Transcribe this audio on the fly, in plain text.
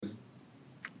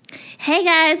Hey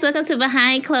guys, welcome to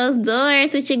Behind Closed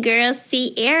Doors with your girl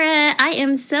Sierra. I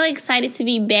am so excited to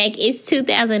be back. It's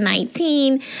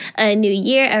 2019, a new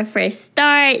year, a fresh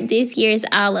start. This year is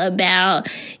all about,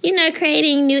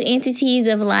 creating new entities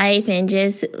of life and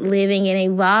just living and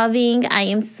evolving. I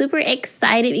am super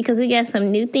excited because we got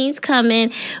some new things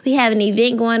coming. We have an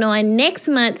event going on next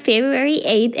month, February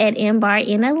 8th at M-Bar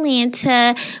in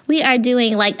Atlanta. We are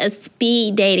doing like a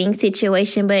speed dating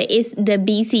situation, but it's the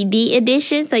BCD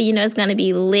edition. So, it's going to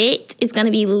be lit. It's going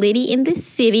to be litty in the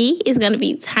city. It's going to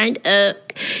be turned up.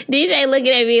 DJ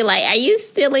looking at me like, are you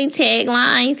stealing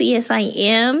taglines? Yes, I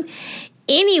am.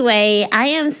 Anyway, I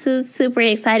am super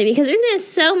excited because there's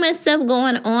been so much stuff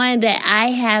going on that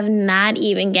I have not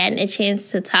even gotten a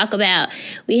chance to talk about.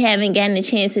 We haven't gotten a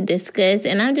chance to discuss,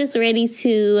 and I'm just ready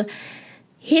to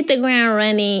hit the ground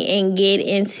running and get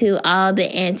into all the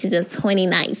antics of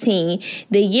 2019.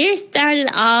 The year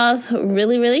started off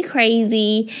really, really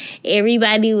crazy.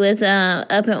 Everybody was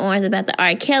up in arms about the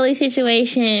R. Kelly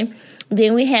situation.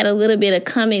 Then we had a little bit of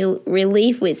comic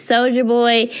relief with Soulja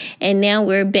Boy, and now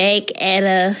we're back at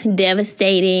a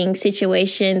devastating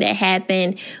situation that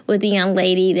happened with a young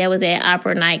lady that was at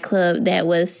Opera nightclub that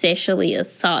was sexually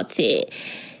assaulted.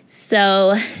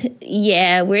 So,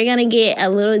 yeah, we're going to get a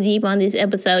little deep on this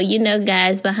episode.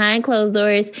 Guys, behind closed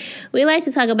doors, we like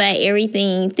to talk about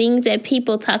everything, things that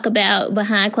people talk about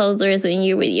behind closed doors when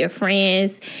you're with your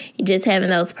friends, just having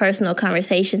those personal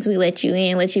conversations. We let you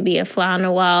in, let you be a fly on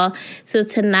the wall. So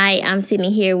tonight, I'm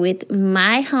sitting here with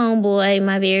my homeboy,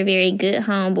 my very, very good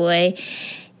homeboy.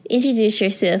 Introduce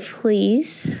yourself, please.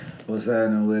 What's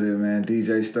happening with it, man?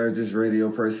 DJ Sturgis, radio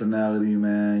personality,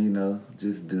 man.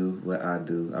 Just do what I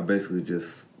do. I basically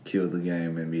just killed the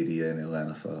game in media in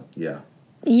Atlanta, so yeah.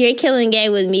 You're killing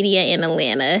game with media in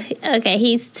Atlanta. Okay,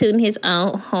 he's tooting his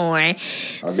own horn.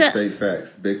 I'll just state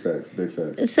facts. Big facts.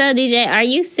 So, DJ, are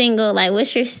you single? Like,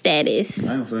 what's your status?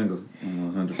 I am single.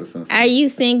 I'm 100% single. Are you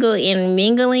single in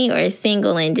mingling or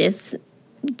single and just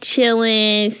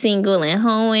chilling, single and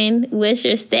hoeing? What's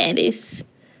your status?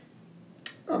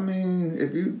 I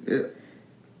mean,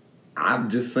 I'm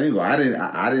just single. I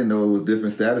didn't know it was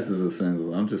different statuses of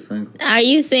single. I'm just single. Are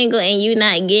you single and you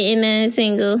not getting none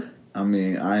single? I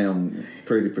mean, I am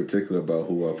pretty particular about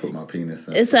who I put my penis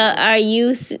in. So are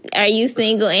you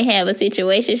single and have a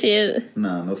situationship?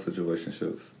 Nah, no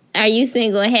situationships. Are you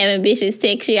single and having bitches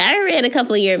text you? I read a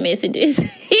couple of your messages.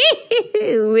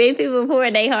 When people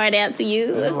pouring their heart out to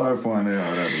you. Everybody pouring their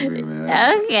heart out to me,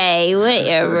 man. Okay,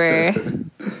 whatever.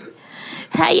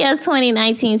 How your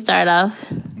 2019 start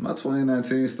off? My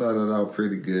 2019 started out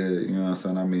pretty good, you know what I'm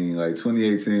saying? I mean,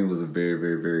 2018 was a very,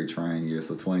 very, very trying year,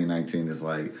 so 2019 is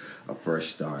like a fresh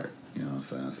start, you know what I'm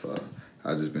saying? So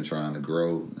I've just been trying to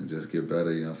grow and just get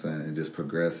better, you know what I'm saying, and just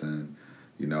progress. And,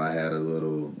 I had a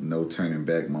little no turning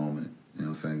back moment, you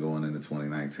know what I'm saying, going into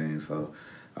 2019, so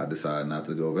I decided not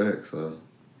to go back, so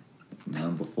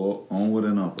nothing before, onward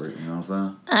and upward, you know what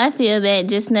I'm saying? I feel that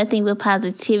just nothing but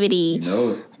positivity. You know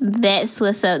it. That's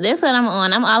what's up. That's what I'm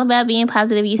on. I'm all about being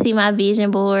positive. You see my vision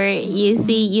board. You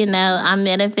see, I'm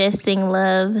manifesting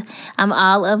love. I'm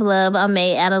all of love. I'm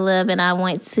made out of love, and I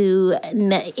want to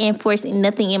enforce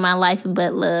nothing in my life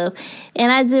but love.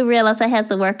 And I do realize I have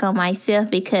to work on myself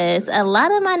because a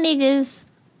lot of my niggas,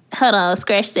 hold on,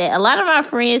 scratch that. A lot of my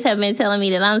friends have been telling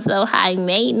me that I'm so high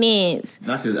maintenance.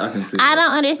 I can see I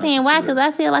don't understand why, because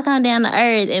I feel like I'm down to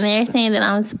earth, and they're saying that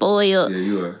I'm spoiled. Yeah,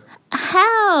 you are.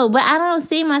 How? But I don't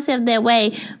see myself that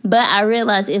way. But I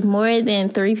realize if more than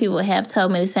 3 people have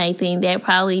told me the same thing, that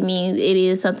probably means it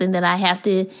is something that I have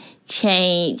to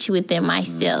change within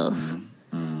myself.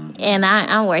 Mm-hmm. And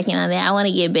I'm working on that. I want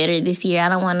to get better this year. I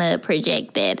don't want to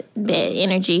project that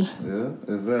energy. Yeah,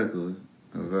 exactly.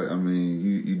 I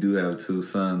mean, you do have 2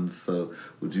 sons, so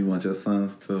would you want your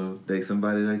sons to date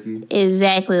somebody like you?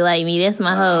 Exactly like me. That's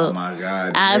my hope. Oh, my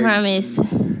God. I promise.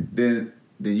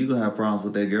 Then you're going to have problems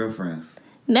with their girlfriends.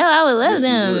 No, I would love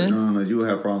them. No. You will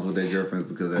have problems with their girlfriends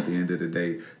because at the end of the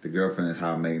day, the girlfriend is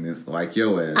high maintenance like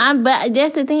your ass. But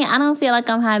that's the thing. I don't feel like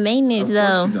I'm high maintenance,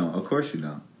 though. Of course you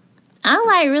don't.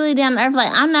 I'm really down to earth.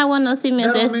 I'm not one of those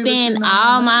females that spend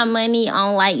all my money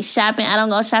on shopping. I don't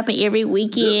go shopping every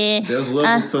weekend. There's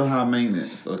levels to high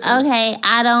maintenance. Okay,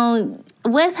 I don't.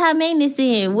 What's high maintenance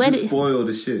then? You spoil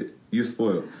the shit. You're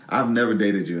spoiled. I've never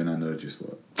dated you, and I know that you're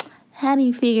spoiled. How do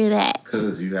you figure that?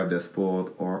 Because you have that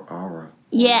spoiled aura.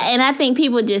 Yeah, and I think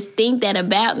people just think that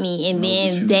about me, and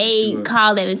then they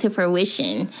call that into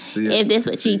fruition. If that's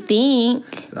what you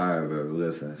think. All right, baby,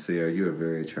 listen. Sierra, you're a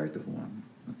very attractive woman.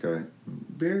 Okay?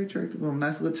 Very attractive woman.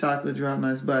 Nice little chocolate drop,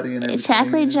 nice body and everything.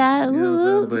 Chocolate drop, you know what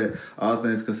I'm saying? But all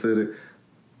things considered,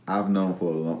 I've known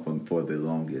for the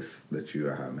longest that you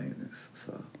are high maintenance,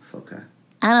 so it's okay.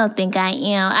 I don't think I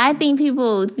am. I think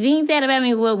people think that about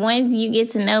me, but once you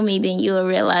get to know me, then you'll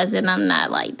realize that I'm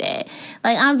not like that.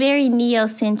 Like, I'm very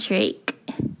neocentric.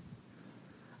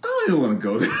 I don't even want to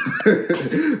go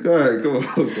there. All right, come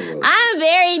on. I'm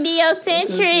very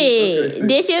neocentric. Okay,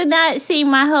 Did you not see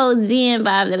my whole Zen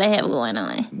vibe that I have going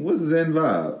on? What's Zen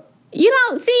vibe? You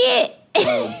don't see it?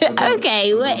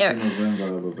 Okay, whatever.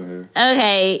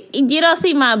 Okay, you don't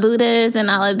see my Buddhas and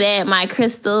all of that, my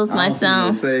crystals, my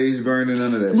stones. Sage burning,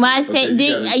 none of that. My sage.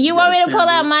 You want me to pull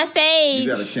out my sage? You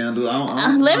got a candle.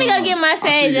 Let me go get my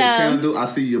sage. I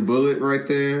see your bullet right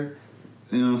there.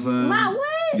 You know what I'm saying? My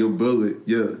what? Your bullet,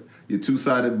 yeah, your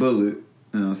 2-sided bullet.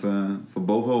 You know what I'm saying? For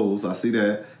both holes, I see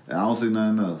that. And I don't see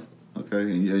nothing else. Okay,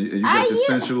 and you got your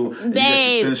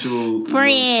sensual,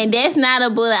 friend. That's not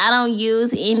a bullet. I don't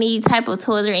use any type of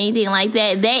toys or anything like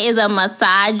that. That is a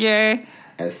massager.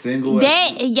 As single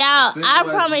that as y'all, I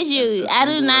promise you, I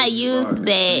do not use that.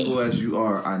 As single as you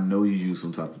are, I know you use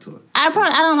some type of toy. I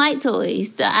don't like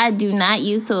toys, so I do not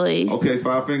use toys. Okay,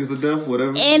 5 fingers of death,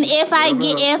 whatever. And if I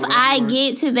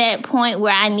get to that point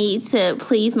where I need to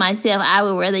please myself, I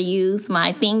would rather use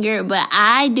my finger. But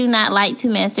I do not like to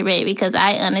masturbate because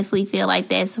I honestly feel like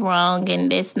that's wrong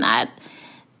and that's not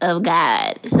of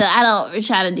God. So I don't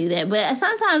try to do that. But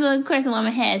sometimes, of course, a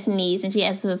woman has needs and she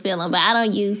has to fulfill them. But I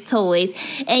don't use toys.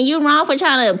 And you're wrong for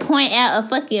trying to point out a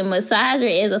fucking massager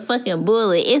as a fucking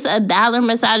bullet. It's $1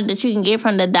 massager that you can get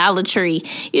from the Dollar Tree.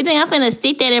 You think I'm finna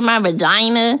stick that in my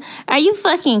vagina? Are you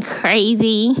fucking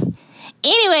crazy?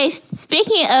 Anyways,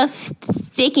 speaking of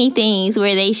sticking things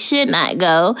where they should not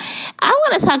go, I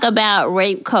want to talk about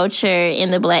rape culture in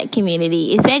the black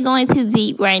community. Is that going too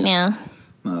deep right now?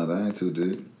 No, that ain't too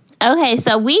deep. Okay,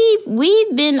 so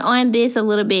we've been on this a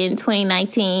little bit in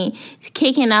 2019,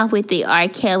 kicking off with the R.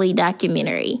 Kelly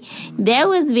documentary. That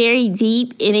was very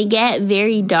deep and it got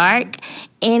very dark,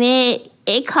 and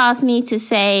it caused me to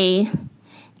say,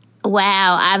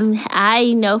 wow,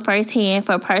 I know firsthand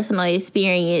from personal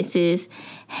experiences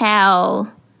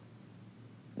how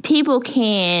people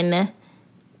can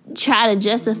try to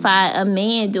justify a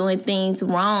man doing things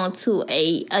wrong to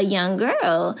a young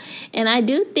girl. And I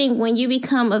do think when you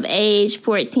become of age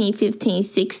 14, 15,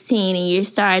 16 and you're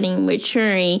starting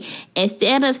maturing,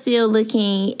 instead of still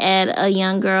looking at a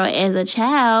young girl as a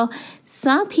child,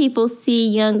 some people see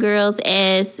young girls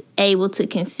as able to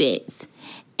consent,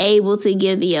 able to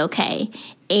give the okay.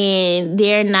 And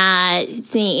they're not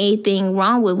seeing anything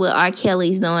wrong with what R.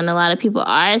 Kelly's doing. A lot of people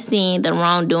are seeing the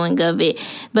wrongdoing of it.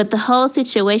 But the whole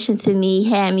situation to me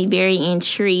had me very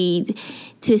intrigued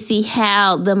to see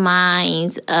how the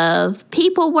minds of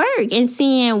people work and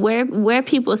seeing where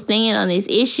people stand on this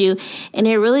issue. And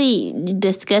it really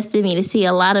disgusted me to see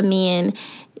a lot of men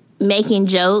making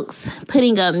jokes,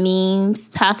 putting up memes,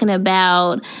 talking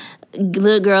about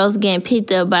little girls getting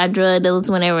picked up by drug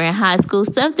dealers when they were in high school,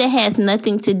 stuff that has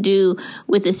nothing to do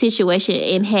with the situation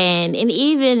in hand, and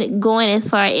even going as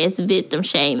far as victim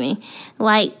shaming.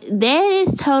 Like, that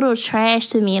is total trash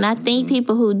to me, and I think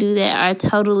people who do that are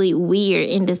totally weird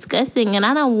and disgusting, and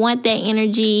I don't want that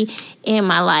energy in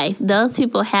my life. Those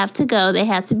people have to go. They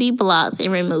have to be blocked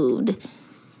and removed.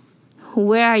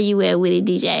 Where are you at with it,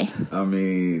 DJ? I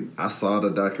mean, I saw the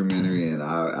documentary, and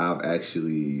I've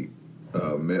actually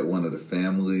met one of the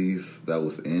families that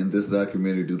was in this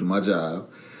documentary due to my job.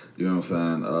 You know what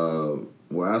I'm saying?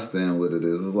 Where I stand with it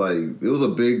is, it's like, it was a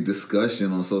big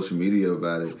discussion on social media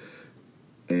about it.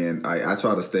 And I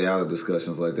try to stay out of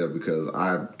discussions like that because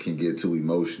I can get too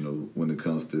emotional when it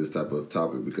comes to this type of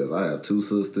topic, because I have 2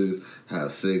 sisters, I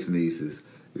have 6 nieces,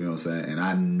 you know what I'm saying? And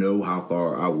I know how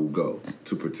far I will go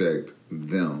to protect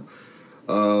them.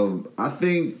 I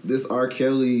think this R.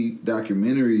 Kelly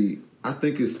documentary, I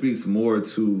think it speaks more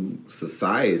to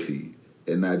society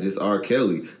and not just R.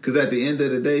 Kelly. Because at the end of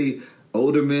the day,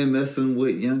 older men messing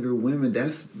with younger women,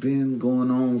 that's been going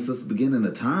on since the beginning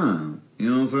of time. You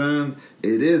know what I'm saying?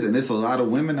 It is, and it's a lot of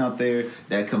women out there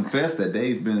that confess that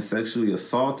they've been sexually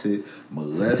assaulted,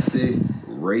 molested,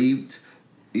 raped,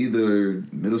 either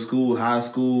middle school, high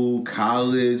school,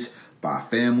 college, by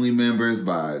family members,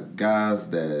 by guys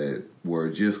that were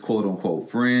just quote-unquote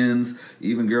friends,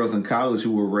 even girls in college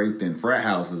who were raped in frat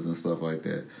houses and stuff like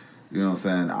that. You know what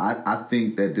I'm saying? I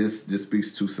think that this just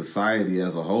speaks to society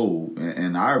as a whole.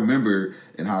 And I remember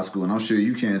in high school, and I'm sure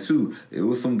you can too, it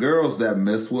was some girls that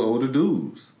messed with older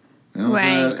dudes. You know what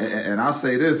I'm saying? And I'll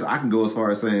say this, I can go as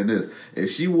far as saying this.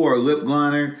 If she wore a lip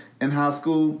liner in high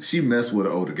school, she messed with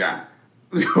an older guy.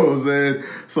 You know what I'm saying?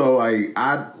 So,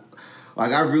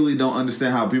 I really don't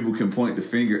understand how people can point the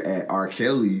finger at R.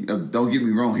 Kelly. Don't get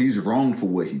me wrong, he's wrong for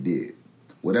what he did.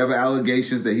 Whatever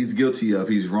allegations that he's guilty of,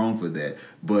 he's wrong for that.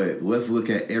 But let's look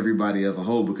at everybody as a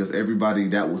whole, because everybody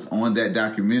that was on that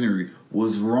documentary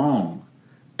was wrong.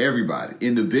 Everybody.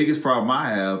 And the biggest problem I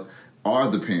have are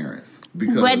the parents.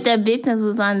 But the victims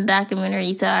was on the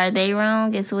documentary, so are they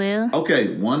wrong as well?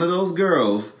 Okay, one of those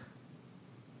girls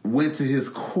went to his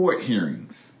court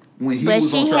hearings when he but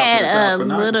was she on trial had for child a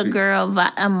little girl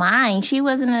a mind. She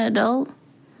wasn't an adult.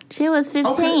 She was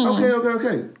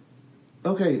 15.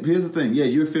 Okay, here's the thing. Yeah,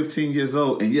 you're 15 years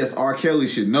old, and yes, R. Kelly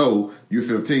should know you're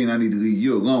 15. I need to leave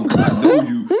you alone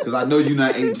because I know you're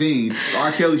not 18. So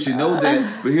R. Kelly should know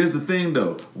that. But here's the thing,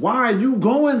 though. Why are you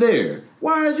going there?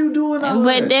 Why are you doing all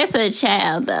that? But that's a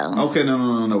child, though. Okay,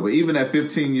 no. But even at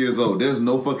 15 years old, there's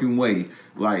no fucking way.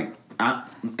 Like, at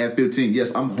 15,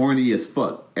 yes, I'm horny as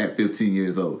fuck at 15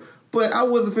 years old. But I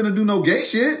wasn't finna do no gay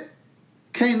shit.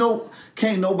 Can't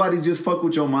nobody just fuck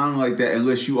with your mind like that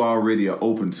unless you already are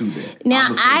open to that. Now,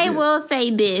 I will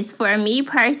say this. For me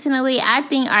personally, I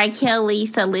think R. Kelly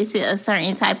solicit a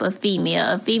certain type of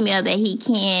female, a female that he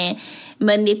can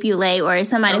manipulate, or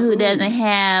somebody who doesn't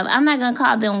have, I'm not going to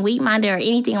call them weak-minded or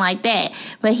anything like that,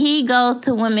 but he goes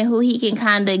to women who he can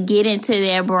kind of get into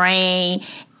their brain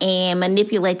and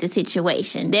manipulate the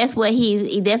situation. That's what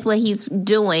he's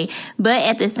doing. But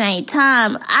at the same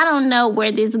time, I don't know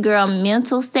where this girl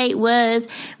mental state was,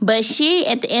 but she,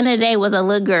 at the end of the day, was a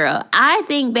little girl. I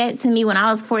think back to me when I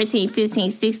was 14,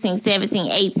 15, 16,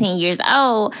 17, 18 years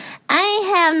old, I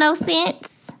ain't have no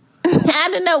sense. I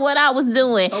didn't know what I was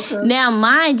doing. Okay. Now,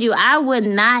 mind you, I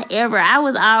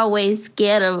was always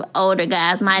scared of older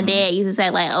guys. My dad used to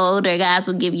say, like, older guys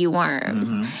will give you worms.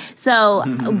 So,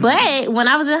 but when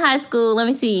I was in high school, let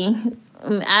me see,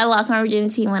 I lost my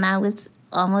virginity when I was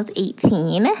almost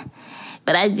 18.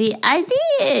 But I did.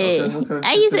 Okay.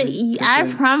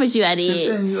 I promise you I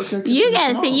did. You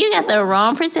got the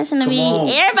wrong perception of me.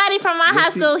 Everybody from my high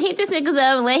school hit this niggas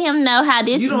up and let him know how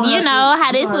this,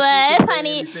 how this was,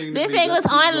 honey. This thing was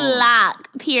on lock,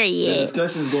 period.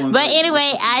 But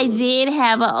anyway, I did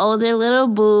have an older little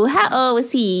boo. How old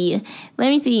was he? Let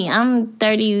me see. I'm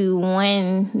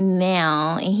 31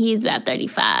 now, and he's about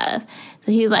 35.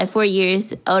 So he was like 4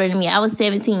 years older than me. I was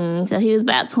 17, so he was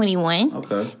about 21.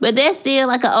 Okay. But that's still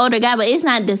like an older guy, but it's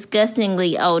not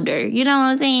disgustingly older. You know what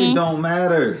I'm saying? It don't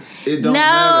matter. It don't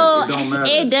matter.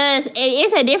 It does.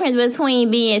 It's a difference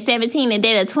between being 17 and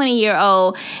dating a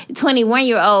 20-year-old,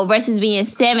 21-year-old versus being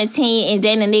 17 and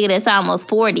dating a nigga that's almost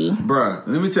 40. Bruh,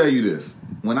 let me tell you this.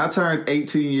 When I turned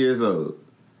 18 years old,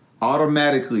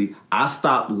 automatically, I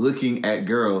stopped looking at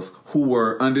girls who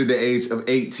were under the age of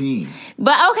 18.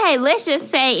 But okay, let's just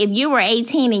say if you were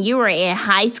 18 and you were in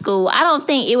high school, I don't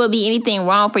think it would be anything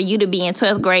wrong for you to be in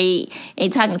 12th grade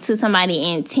and talking to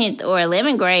somebody in 10th or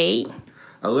 11th grade.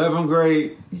 11th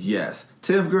grade, yes.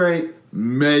 10th grade,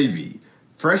 maybe.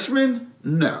 Freshman,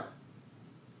 no.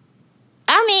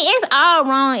 I mean, it's all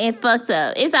wrong and fucked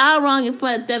up. It's all wrong and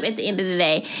fucked up at the end of the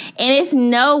day. And it's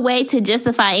no way to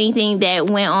justify anything that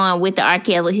went on with the R.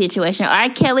 Kelly situation. R.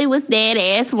 Kelly was dead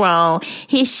ass wrong.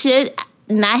 He should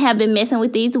not have been messing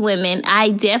with these women. I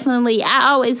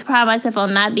always pride myself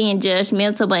on not being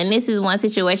judgmental, but this is one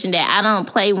situation that I don't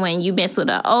play when you mess with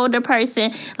an older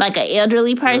person, like an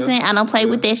elderly person. Yeah. I don't play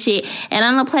with that shit. And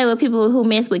I don't play with people who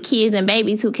mess with kids and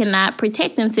babies who cannot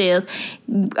protect themselves.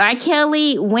 R.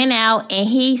 Kelly went out and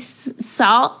he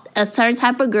sought a certain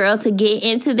type of girl to get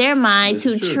into their mind,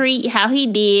 to treat how he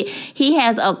did. He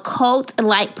has a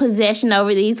cult-like possession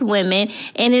over these women,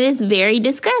 and it is very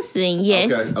disgusting.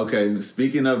 Yes. Okay.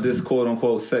 Speaking of this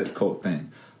quote-unquote sex cult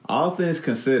thing, all things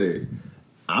considered,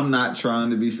 I'm not trying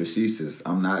to be facetious.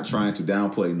 I'm not trying to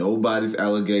downplay nobody's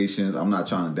allegations. I'm not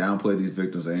trying to downplay these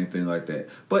victims or anything like that.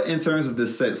 But in terms of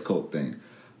this sex cult thing,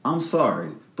 I'm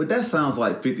sorry, but that sounds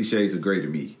like 50 Shades of Grey to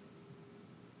me.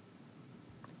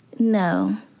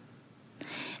 No.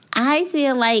 I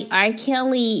feel like R.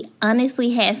 Kelly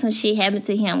honestly had some shit happen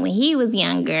to him when he was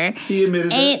younger. He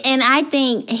admitted that. And I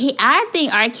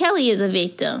think R. Kelly is a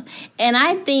victim. And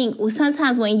I think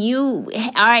sometimes when you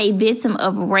are a victim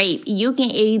of rape, you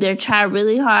can either try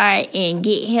really hard and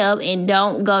get help and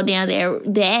don't go down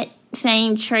that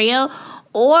same trail,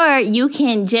 or you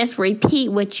can just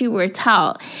repeat what you were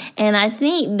taught. And I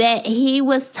think that he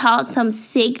was taught some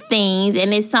sick things,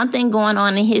 and it's something going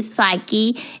on in his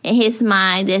psyche and his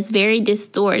mind that's very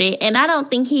distorted. And I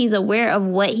don't think he's aware of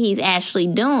what he's actually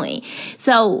doing.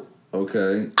 So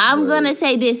okay, I'm going to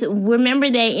say this. Remember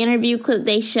that interview clip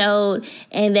they showed,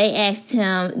 and they asked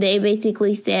him, they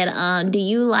basically said, do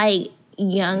you like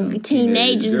young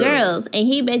teenage girls? And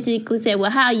he basically said,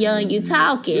 well, how young you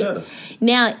talking? Yeah.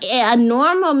 Now, a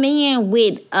normal man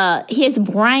with his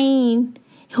brain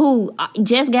who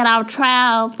just got out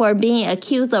trial for being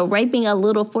accused of raping a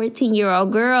little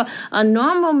 14-year-old girl, a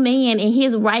normal man in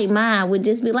his right mind would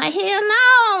just be like, hell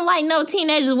no, like no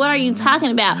teenagers, what are you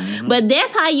talking about? But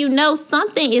that's how you know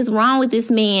something is wrong with this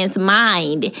man's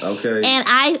mind. Okay. And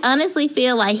I honestly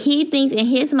feel like he thinks in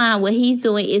his mind what he's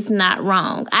doing is not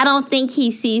wrong. I don't think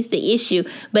he sees the issue,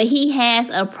 but he has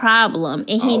a problem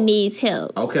and he needs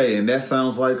help. Okay, and that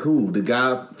sounds like who? The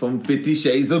guy from 50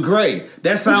 Shades of Grey.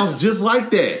 That sounds just like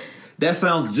that. That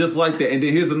sounds just like that. And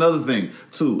then here's another thing,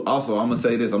 too. Also, I'm going to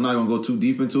say this. I'm not going to go too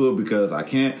deep into it because I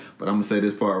can't, but I'm going to say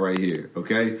this part right here,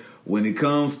 okay? When it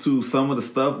comes to some of the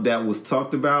stuff that was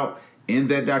talked about in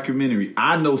that documentary,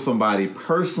 I know somebody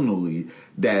personally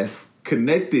that's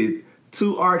connected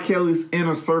to R. Kelly's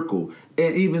inner circle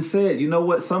and even said, you know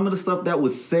what? Some of the stuff that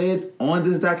was said on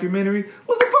this documentary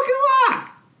was a fucking lie.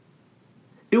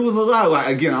 It was a lie. Like,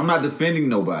 again, I'm not defending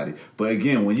nobody. But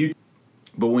again, when you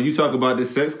talk about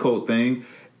this sex cult thing,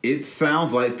 it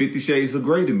sounds like 50 Shades of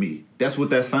Grey to me. That's what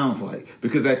that sounds like.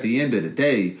 Because at the end of the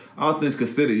day, all things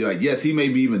considered, like, yes, he may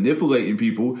be manipulating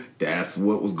people. That's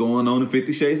what was going on in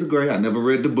 50 Shades of Grey. I never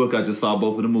read the book. I just saw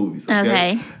both of the movies.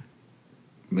 Okay.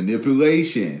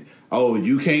 Manipulation. Oh,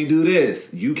 you can't do this.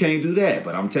 You can't do that.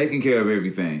 But I'm taking care of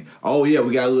everything. Oh, yeah,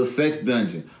 we got a little sex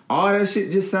dungeon. All that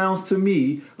shit just sounds to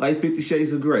me like 50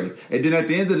 Shades of Grey. And then at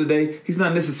the end of the day, he's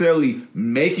not necessarily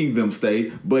making them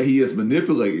stay, but he is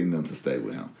manipulating them to stay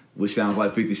with him, which sounds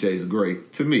like 50 Shades of Grey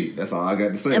to me. That's all I got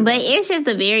to say. But it's just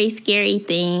a very scary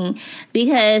thing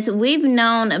because we've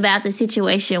known about the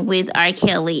situation with R.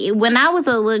 Kelly. When I was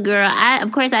a little girl, I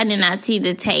did not see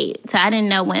the tape, so I didn't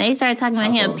know when they started talking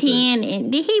about him peeing.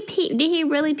 And did he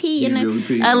really pee?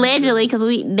 Allegedly, because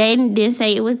they didn't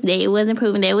say it wasn't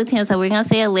proven that it was him, so we're gonna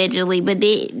say allegedly. But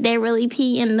did they really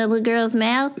pee in the little girl's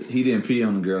mouth? He didn't pee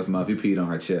on the girl's mouth. He peed on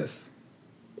her chest.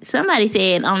 Somebody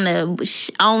said on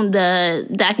the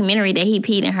documentary that he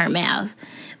peed in her mouth.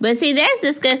 But see, that's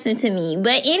disgusting to me.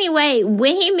 But anyway,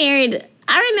 when he married,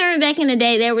 I remember back in the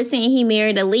day they were saying he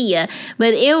married Aaliyah.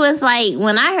 But it was like,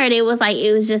 when I heard it was like,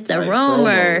 it was just a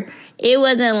rumor. Promo. It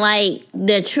wasn't like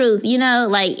the truth,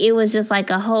 like it was just like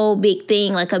a whole big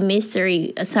thing, like a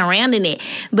mystery surrounding it.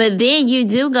 But then you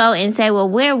do go and say, well,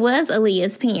 where was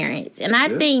Aaliyah's parents? And I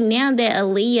think now that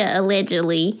Aaliyah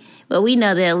allegedly... Well, we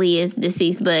know that Aaliyah is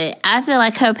deceased, but I feel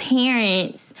like her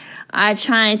parents are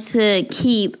trying to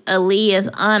keep Aaliyah's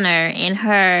honor and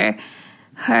her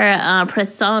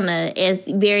persona as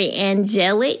very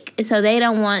angelic, so they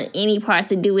don't want any parts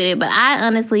to do with it. But I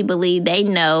honestly believe they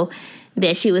know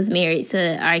that she was married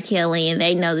to R. Kelly and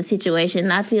they know the situation.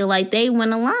 And I feel like they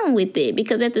went along with it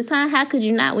because at the time, how could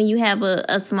you not when you have a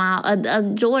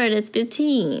daughter that's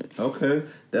 15? Okay.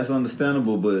 That's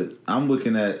understandable, but I'm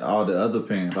looking at all the other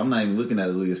parents. I'm not even looking at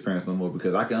Aaliyah's parents no more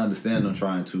because I can understand them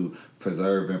trying to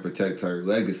preserve and protect her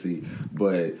legacy.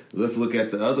 But let's look at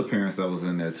the other parents that was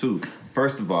in there too.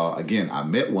 First of all, again, I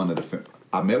met one of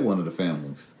the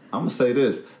families. I'm gonna say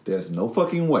this: there's no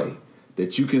fucking way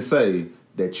that you can say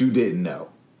that you didn't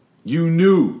know. You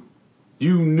knew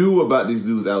about these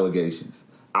dudes' allegations.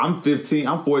 I'm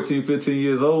 14, 15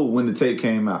 years old when the tape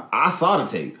came out. I saw the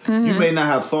tape. Mm-hmm. You may not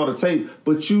have saw the tape,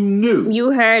 but you knew.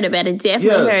 You heard about it.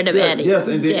 Definitely heard about it. Yes,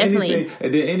 and then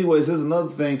anyways, here's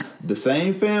another thing. The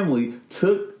same family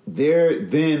took their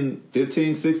then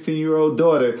 15, 16-year-old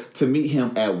daughter to meet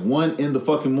him at 1 in the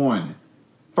fucking morning.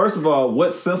 First of all,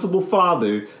 what sensible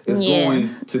father is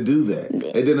going to do that?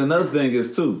 And then another thing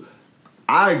is, too,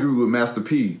 I agree with Master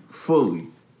P fully.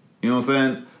 You know what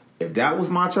I'm saying? If that was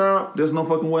my child, there's no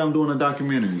fucking way I'm doing a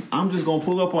documentary. I'm just gonna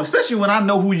pull up on, especially when I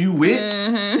know who you with.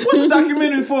 Mm-hmm. What's the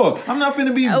documentary for? I'm not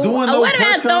finna be doing no what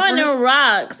press about throwing the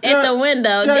rocks at the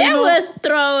window? That was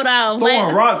thrown off.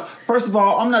 Throwing rocks. First of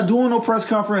all, I'm not doing no press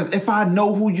conference if I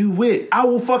know who you with. I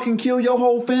will fucking kill your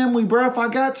whole family, bro, if I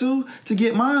got to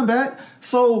get mine back.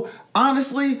 So,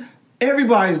 honestly...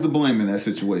 everybody's to blame in that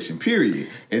situation, period.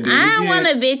 And then I don't want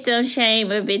to victim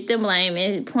shame or victim blame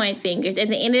and point fingers. At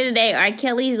the end of the day, R.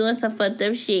 Kelly's doing some fucked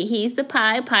up shit. He's the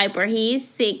Pied Piper. He's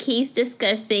sick. He's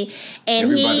disgusting.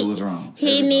 And everybody was wrong.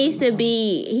 He needs to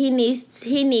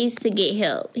get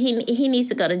help. He needs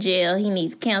to go to jail. He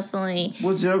needs counseling.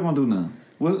 What jail gonna do now?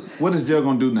 What is jail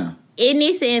gonna do now? It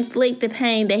needs to inflict the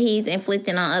pain that he's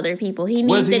inflicting on other people. He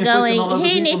needs to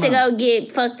go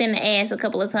get fucked in the ass a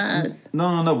couple of times.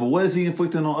 No. But what is he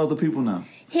inflicting on other people now?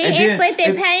 He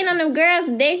inflicted pain on them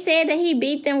girls. They said that he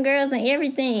beat them girls and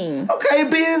everything. Okay,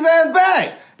 beat his ass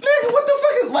back. Nigga, what the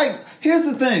fuck is, like, here's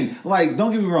the thing. Like,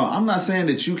 don't get me wrong. I'm not saying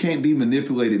that you can't be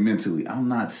manipulated mentally. I'm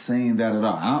not saying that at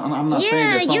all. I'm not saying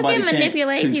that somebody you can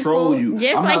manipulate can't control people. you.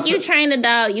 Just I'm like you train a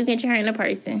dog, you can train a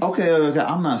person. Okay.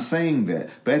 I'm not saying that.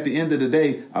 But at the end of the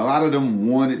day, a lot of them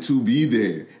wanted to be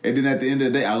there. And then at the end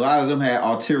of the day, a lot of them had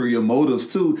ulterior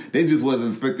motives too. They just wasn't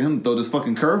expecting him to throw this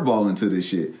fucking curveball into this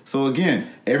shit. So again,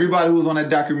 everybody who was on that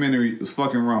documentary was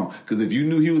fucking wrong. Because if you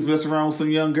knew he was messing around with some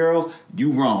young girls,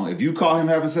 you wrong. If you caught him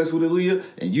having sex with Aaliyah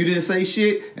and you didn't say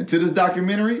shit until this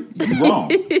documentary, you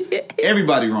wrong.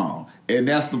 Everybody wrong. And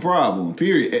that's the problem,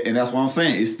 period. And that's what I'm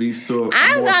saying. It speaks to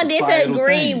I'm going to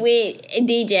disagree thing. with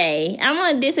DJ. I'm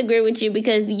going to disagree with you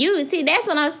because that's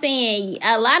what I'm saying.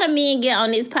 A lot of men get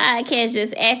on this podcast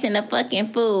just acting a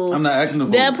fucking fool. I'm not acting a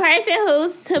fool. The person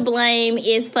who's to blame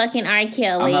is fucking R.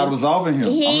 Kelly. I'm not absolving him.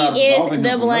 He is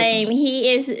the blame.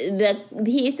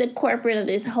 He's the corporate of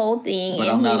this whole thing. But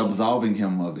I'm not absolving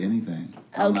him of anything.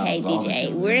 Okay,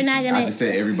 DJ, we're not gonna. I just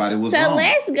said everybody was wrong. So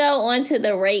let's go on to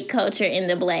the rape culture in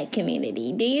the black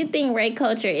community. Do you think rape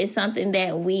culture is something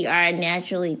that we are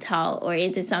naturally taught, or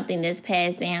is it something that's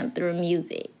passed down through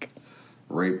music?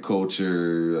 Rape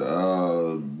culture.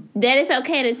 That it's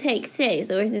okay to take sex,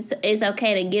 or is it's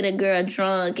okay to get a girl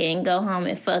drunk and go home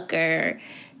and fuck her?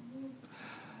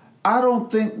 I don't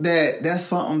think that's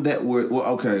something that we're. Well,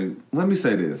 okay, let me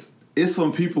say this. It's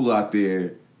some people out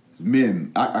there.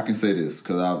 Men, I can say this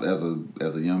because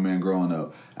as a young man growing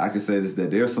up, I can say this, that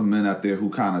there's some men out there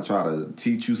who kind of try to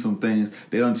teach you some things.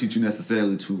 They don't teach you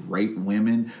necessarily to rape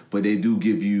women, but they do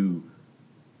give you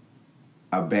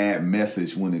a bad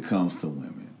message when it comes to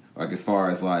women. Like as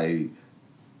far as like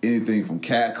anything from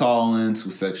catcalling to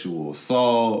sexual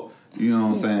assault. You know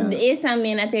what I'm saying? It's some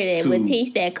men out there that would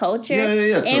teach that culture.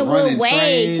 Yeah. In what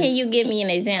way? Can you give me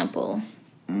an example?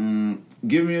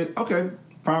 Okay.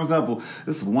 Prime example,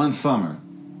 this is one summer.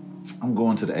 I'm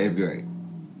going to the 8th grade.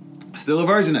 Still a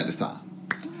virgin at this time.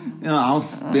 You know, I was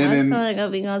spending... I'm going to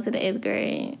be going to the 8th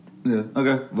grade. Yeah,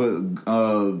 okay.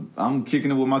 But I'm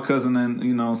kicking it with my cousin and,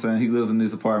 you know what I'm saying, he lives in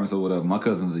these apartments or whatever. My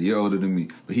cousin's a year older than me,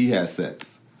 but he has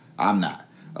sex. I'm not.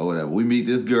 Or whatever. We meet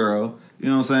this girl, you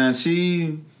know what I'm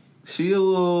saying, she a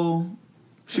little...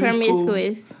 She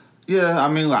promiscuous. Cool. Yeah, I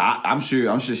mean, like, I'm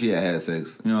sure she had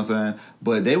sex, you know what I'm saying?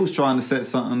 But they was trying to set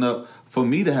something up for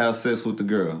me to have sex with the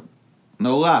girl.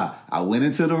 No lie. I went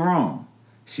into the room.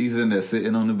 She's in there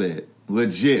sitting on the bed.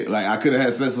 Legit. Like, I could have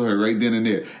had sex with her right then and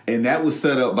there. And that was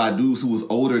set up by dudes who was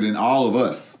older than all of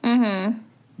us. Mm-hmm.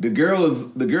 The girl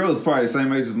is probably the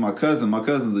same age as my cousin. My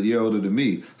cousin's a year older than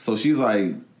me. So she's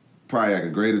like probably like a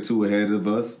grade or two ahead of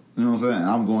us. You know what I'm saying? And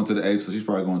I'm going to the 8th, so she's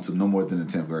probably going to no more than the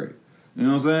 10th grade. You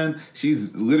know what I'm saying?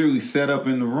 She's literally set up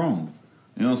in the room.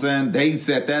 You know what I'm saying? They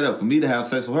set that up for me to have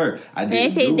sex with her. They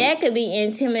say that could be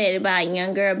intimidated by a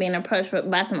young girl being approached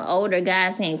by some older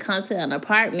guy saying, come to an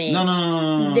apartment.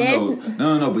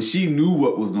 No. But she knew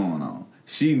what was going on.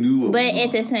 She knew what was going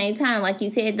on. But at the same time, like you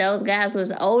said, those guys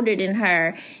was older than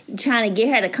her, trying to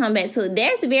get her to come back. So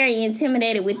that's very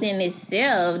intimidated within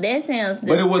itself. That sounds disgusting.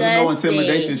 But it wasn't no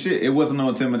intimidation shit. It wasn't no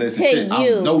intimidation shit.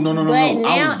 You. No. Now,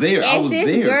 I was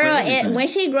there. Girl, when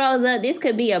she grows up, this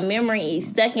could be a memory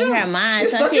stuck in her mind.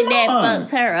 Some shit that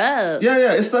fucks her up.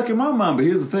 Yeah, it's stuck in my mind. But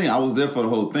here's the thing. I was there for the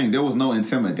whole thing. There was no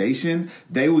intimidation.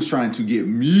 They was trying to get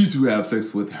me to have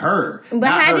sex with her. But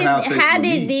how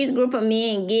did these group of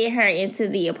men get her into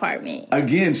the apartment?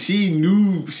 Again, she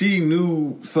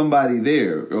knew somebody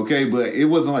there, okay? But it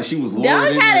wasn't like she was loyal.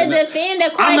 Don't try to defend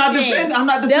the question. I'm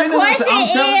not defending. The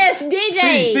question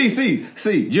is, DJ.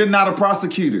 See, you're not a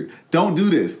prosecutor. Don't do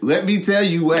this. Let me tell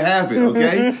you what happened,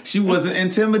 okay? She wasn't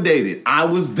intimidated. I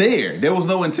was there. There was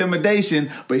no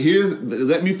intimidation. But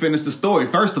let me finish the story.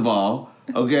 First of all,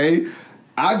 okay?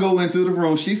 I go into the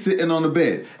room. She's sitting on the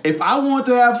bed. If I want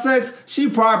to have sex, she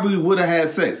probably would have had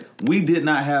sex. We did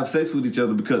not have sex with each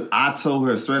other because I told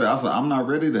her straight up. I said, I'm not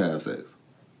ready to have sex.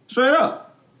 Straight up.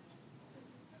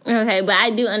 Okay, but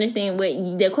I do understand what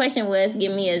the question was.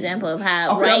 Give me an example of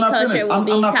how rape culture will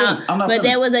be taught. But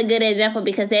that was a good example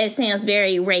because that sounds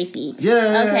very rapey.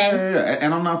 Yeah.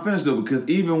 And I'm not finished though because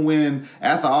even when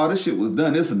after all this shit was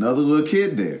done, there's another little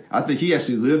kid there. I think he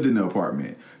actually lived in the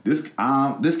apartment. This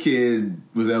kid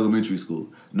was elementary school.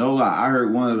 No lie, I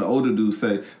heard one of the older dudes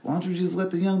say, "Why don't you just let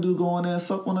the young dude go in there and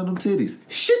suck one of them titties?"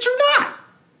 Shit, you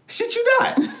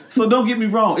not. So don't get me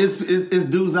wrong. It's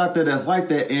dudes out there that's like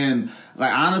that, and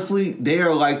like honestly, they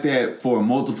are like that for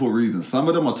multiple reasons. Some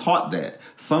of them are taught that.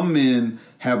 Some men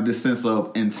have this sense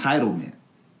of entitlement,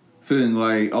 feeling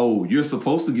like, oh, you're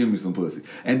supposed to give me some pussy.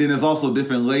 And then there's also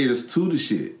different layers to the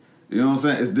shit. You know what I'm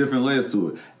saying? It's different layers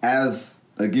to it.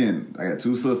 Again, I got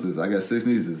 2 sisters. I got 6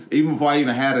 nieces. Even before I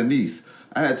even had a niece,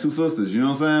 I had 2 sisters, you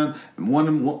know what I'm saying?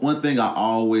 One thing I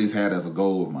always had as a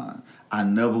goal of mine, I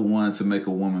never wanted to make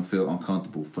a woman feel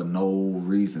uncomfortable for no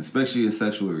reason, especially a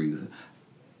sexual reason.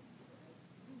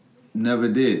 Never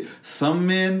did. Some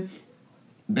men,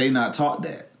 they not taught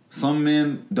that. Some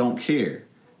men don't care.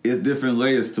 It's different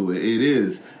layers to it. It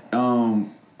is.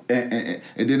 And then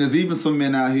there's even some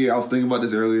men out here, I was thinking about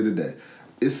this earlier today.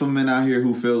 It's some men out here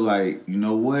who feel like, you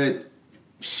know what?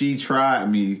 She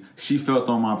tried me. She felt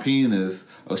on my penis,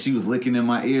 or she was licking in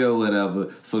my ear or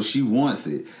whatever, so she wants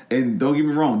it. And don't get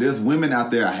me wrong, there's women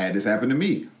out there, I had this happen to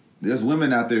me. There's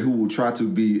women out there who will try to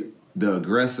be the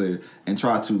aggressor and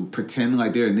try to pretend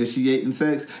like they're initiating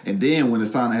sex, and then when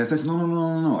it's time to have sex,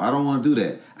 no, I don't want to do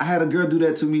that. I had a girl do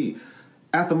that to me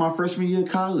after my freshman year of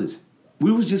college.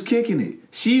 We was just kicking it.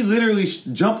 She literally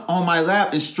jumped on my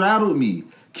lap and straddled me,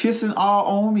 kissing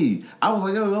all on me. I was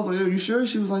like, yo, you sure?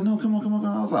 She was like, no, come on.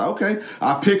 I was like, okay.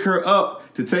 I pick her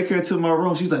up to take her to my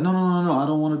room. She's like, no, I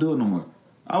don't want to do it no more.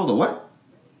 I was like, what?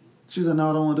 She's like,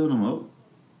 no, I don't want to do it no more.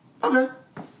 Okay.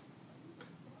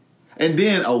 And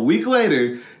then a week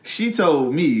later, she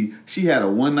told me she had a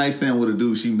one-night stand with a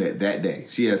dude she met that day.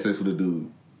 She had sex with a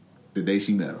dude the day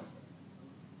she met him.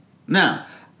 Now,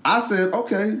 I said,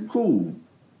 okay, cool.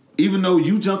 Even though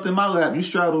you jumped in my lap, you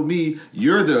straddled me,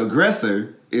 you're the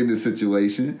aggressor in this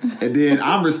situation. And then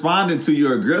I'm responding to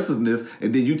your aggressiveness,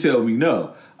 and then you tell me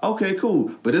no. Okay,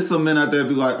 cool. But there's some men out there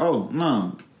be like, oh,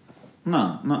 no,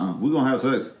 we're going to have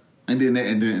sex. And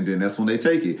then that's when they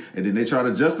take it. And then they try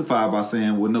to justify by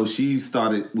saying, well, no, she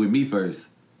started with me first.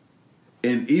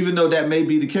 And even though that may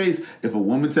be the case, if a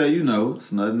woman tell you no,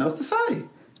 it's nothing else to say.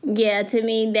 Yeah, to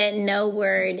me, that no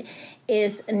word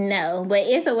is no. But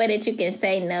it's a way that you can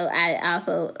say no, I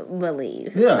also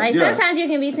believe. Yeah, like, sometimes you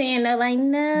can be saying no, like,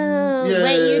 no. Yeah,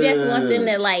 but you just want them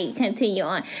to, like, continue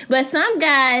on. But some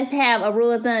guys have a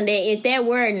rule of thumb that if that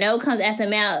word no comes after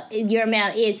your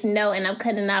mouth, it's no, and I'm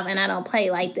cutting off, and I don't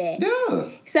play like that. Yeah.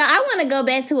 So I want to go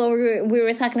back to what we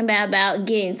were talking about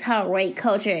getting taught rape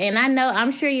culture. And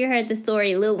I'm sure you heard the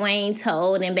story Lil Wayne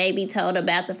told and Baby told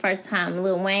about the first time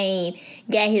Lil Wayne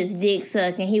got his dick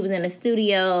sucked, and he was in the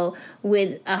studio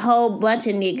with a whole bunch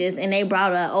of niggas, and they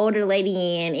brought an older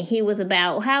lady in, and he was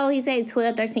about, how old he say,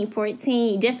 12, 13,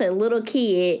 14, just a little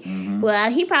kid. Mm-hmm.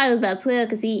 Well, he probably was about 12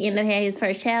 because he ended up having his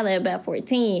first child at about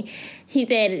 14. He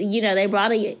said, they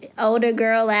brought an older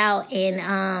girl out,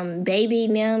 and Baby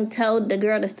and them told the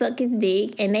girl to suck his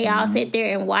dick, and they all sat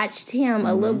there and watched him,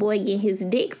 a little boy, get his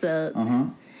dick sucked.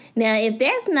 Now, if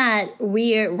that's not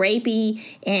weird, rapey,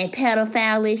 and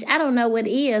pedophilish, I don't know what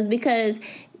is, because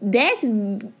that's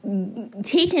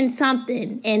teaching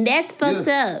something, and that's fucked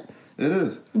up. It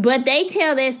is. But they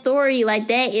tell that story like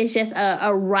that is just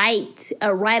a rite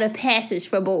of passage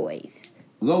for boys.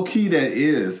 Low key, that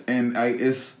is, and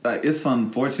it's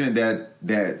unfortunate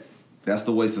that that's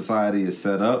the way society is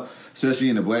set up, especially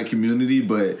in the black community.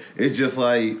 But it's just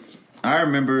like, I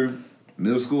remember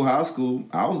middle school, high school,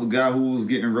 I was the guy who was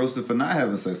getting roasted for not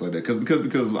having sex like that.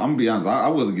 Because I'm gonna be honest, I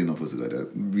wasn't getting no pussy like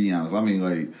that. To be honest, I mean,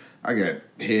 like, I got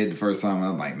head the first time when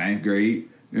I was like 9th grade.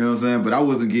 You know what I'm saying? But I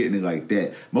wasn't getting it like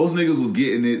that. Most niggas was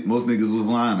getting it. Most niggas was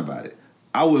lying about it.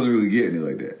 I wasn't really getting it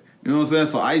like that. You know what I'm saying?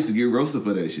 So I used to get roasted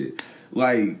for that shit.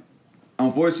 Like,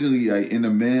 unfortunately, like, in the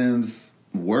men's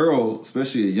world,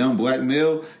 especially a young black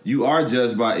male, you are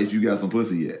judged by if you got some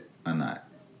pussy yet or not.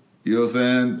 You know what I'm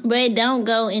saying? But don't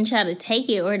go and try to take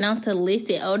it, or don't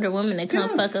solicit older women to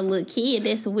come fuck a little kid.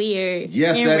 That's weird.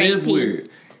 Yes, that is weird.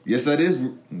 Yes, that is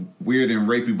weird and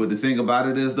rapey. But the thing about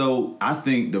it is, though, I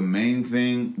think the main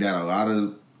thing that a lot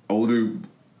of older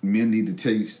men need to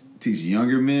teach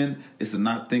younger men is to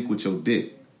not think with your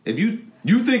dick. If you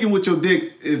thinking with your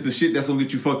dick is the shit that's gonna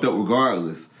get you fucked up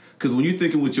regardless. Because when you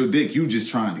thinking with your dick, you just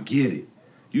trying to get it.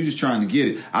 You just trying to get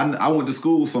it. I went to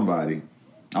school with somebody.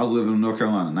 I was living in North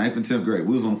Carolina, 9th and 10th grade.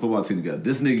 We was on the football team together.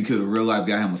 This nigga could have real life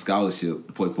got him a scholarship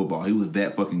to play football. He was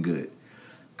that fucking good.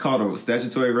 Called a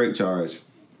statutory rape charge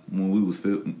when we was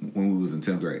in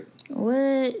 10th grade.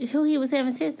 What? Who he was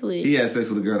having sex with? He had sex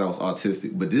with a girl that was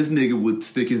autistic. But this nigga would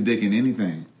stick his dick in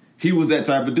anything. He was that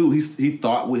type of dude. He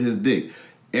thought with his dick.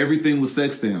 Everything was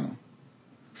sex to him.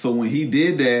 So when he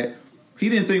did that, he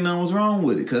didn't think nothing was wrong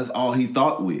with it because that's all he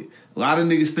thought with. A lot of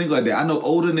niggas think like that. I know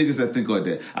older niggas that think like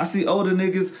that. I see older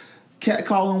niggas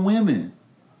catcalling women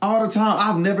all the time.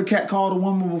 I've never catcalled a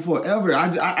woman before, ever. I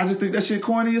just think that shit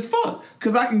corny as fuck.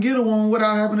 Because I can get a woman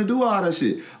without having to do all that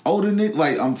shit. Older niggas,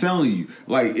 like, I'm telling you,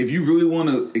 like, if you really want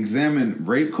to examine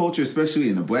rape culture, especially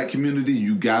in the black community,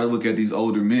 you got to look at these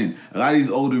older men. A lot of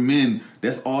these older men,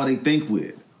 that's all they think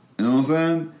with. You know what I'm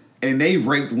saying? And they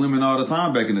raped women all the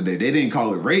time back in the day. They didn't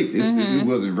call it rape. It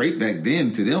wasn't rape back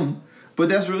then to them. But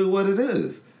that's really what it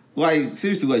is. Like,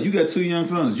 seriously, like, you got 2 young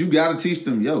sons. You got to teach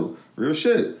them, yo, real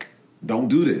shit. Don't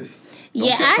do this.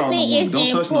 Yeah, I think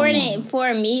it's important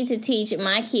for me to teach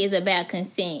my kids about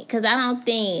consent, because I don't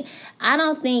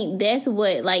think that's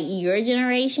what, like, your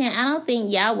generation, I don't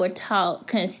think y'all were taught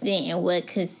consent and what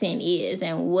consent is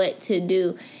and what to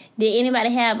do. Did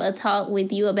anybody have a talk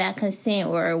with you about consent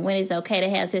or when it's okay to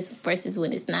have sex versus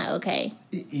when it's not okay?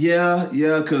 Yeah,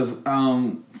 because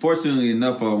fortunately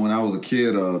enough, when I was a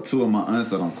kid, 2 of my aunts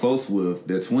that I'm close with,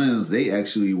 they're twins, they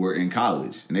actually were in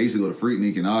college. And they used to go to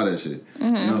Freaknik and all that shit. Mm-hmm.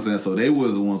 You know what I'm saying? So they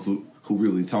was the ones who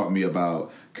really taught me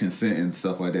about consent and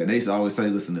stuff like that. They used to always say,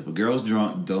 listen, if a girl's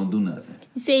drunk, don't do nothing.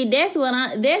 See, that's where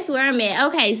I'm at.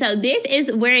 Okay, so this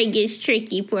is where it gets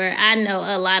tricky for, I know,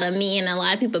 a lot of men and a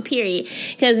lot of people, period.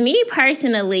 Because me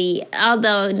personally,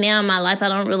 although now in my life I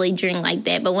don't really drink like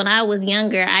that, but when I was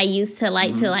younger, I used to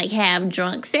like to like have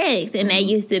drunk sex, and that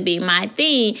used to be my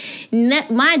thing.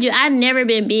 Mind you, I've never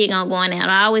been big on going out.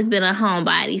 I've always been a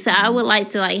homebody, so I would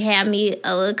like to like have me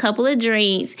a couple of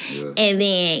drinks and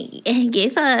then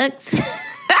get fucked.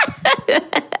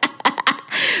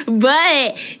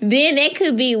 But then it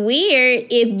could be weird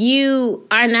if you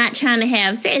are not trying to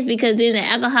have sex, because then the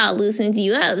alcohol loosens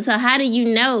you up. So how do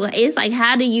you know? It's like,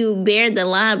 how do you bear the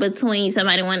line between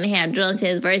somebody wanting to have drunk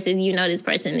sex versus this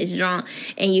person is drunk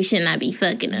and you should not be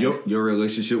fucking them? Your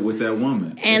relationship with that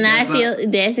woman. And I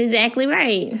feel that's exactly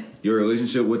right. Your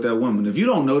relationship with that woman. If you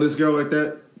don't know this girl like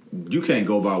that, you can't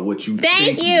go by what you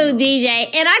think. Thank you,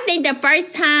 DJ. And I think the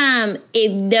first time,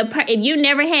 if you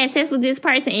never had sex with this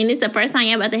person and it's the first time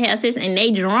you're about to have sex and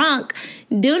they drunk,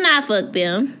 do not fuck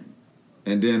them.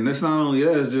 And then that's not only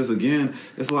that, it's just, again,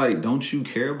 it's like, don't you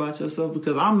care about yourself?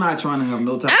 Because I'm not trying to have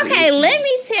no type of issue. Let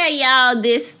me tell y'all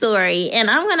this story. And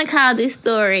I'm going to call this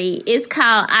story, it's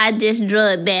called I Just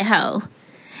Drugged That Hoe.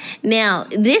 Now,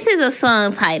 this is a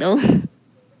song title.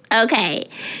 Okay,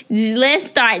 let's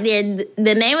start there.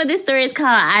 The name of this story is called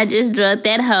I Just Drugged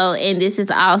That Hoe, and this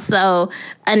is also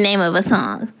a name of a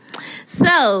song.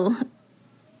 So,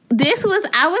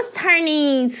 I was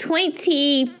turning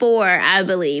 24, I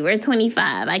believe, or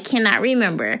 25. I cannot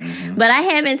remember. Mm-hmm. But I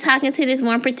have been talking to this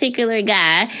one particular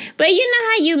guy. But you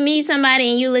know how you meet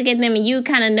somebody and you look at them and you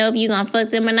kind of know if you're going to fuck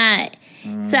them or not?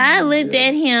 So I looked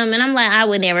at him and I'm like, I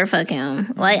would never fuck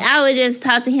him. Like, I would just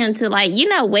talk to him to, like,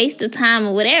 waste the time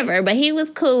or whatever. But he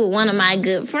was cool. One of my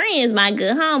good friends, my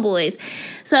good homeboys.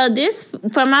 So this,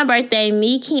 for my birthday,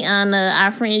 me, Kiana,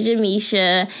 our friend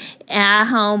Jamisha, and our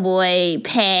homeboy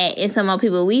Pat, and some more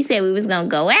people, we said we was going to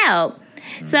go out.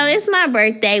 So it's my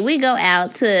birthday. We go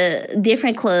out to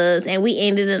different clubs, and we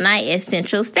ended the night at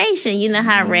Central Station. You know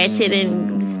how ratchet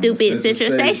and stupid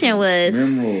Central Station was.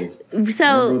 Memorable.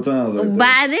 So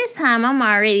by this time, I'm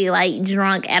already like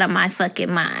drunk out of my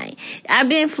fucking mind. I've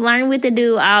been flirting with the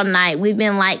dude all night. We've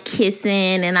been like kissing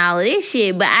and all of this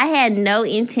shit, but I had no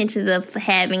intentions of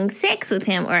having sex with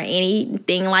him or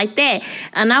anything like that.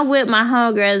 And I'm with my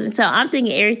homegirls, so I'm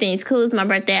thinking everything's cool. It's my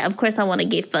birthday. Of course, I want to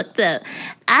get fucked up.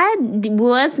 I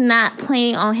was not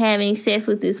planning on having sex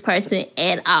with this person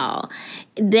at all.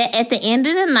 At the end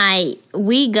of the night,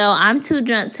 we go, I'm too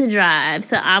drunk to drive,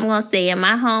 so I'm going to stay at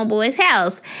my homeboy's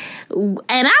house. And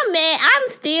I'm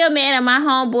still mad at my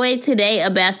homeboy today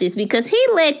about this, because he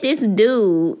let this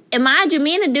dude, and mind you,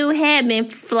 me and the dude had been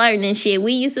flirting and shit.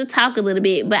 We used to talk a little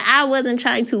bit, but I wasn't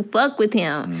trying to fuck with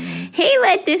him. Mm-hmm. He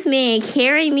let this man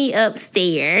carry me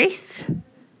upstairs.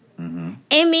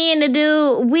 And me and the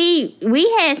dude, we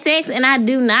had sex, and I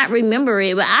do not remember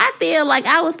it, but I feel like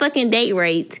I was fucking date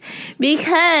raped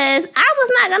because I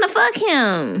was not gonna fuck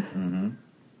him.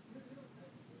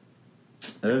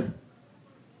 Mm-hmm.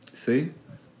 See?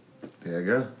 There you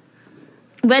go.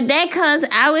 But that comes,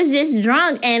 I was just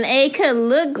drunk, and it could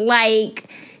look like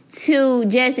to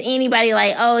just anybody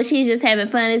like, oh, she's just having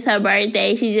fun, it's her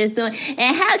birthday, she's just doing,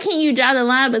 and how can you draw the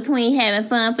line between having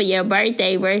fun for your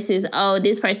birthday versus, oh,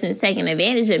 this person is taking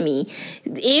advantage of me?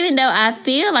 Even though I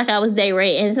feel like I was date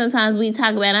raped, and sometimes we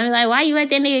talk about it, I'm like, why you let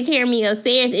that nigga carry me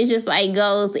upstairs? It's just like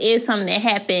it's something that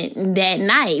happened that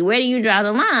night. Where do you draw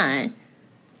the line?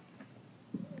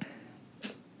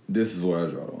 This is where I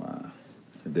draw the line.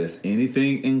 If there's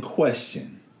anything in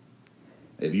question,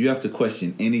 if you have to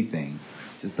question anything,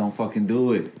 just don't fucking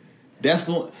do it. That's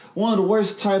one of the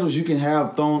worst titles you can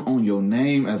have thrown on your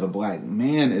name as a black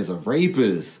man is a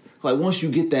rapist. Like, once you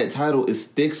get that title, it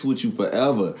sticks with you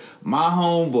forever. My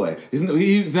homeboy, he's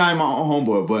not my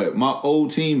homeboy, but my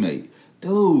old teammate.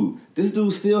 Dude, this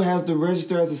dude still has to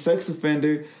register as a sex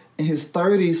offender in his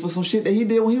 30s for some shit that he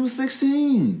did when he was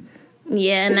 16.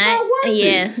 Yeah, it's not worth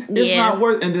it. It's yeah. not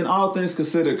worth it. And then all things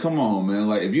considered, come on, man.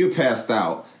 Like, if you're passed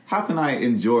out, how can I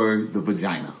enjoy the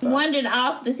vagina? Wandered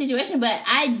off the situation, but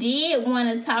I did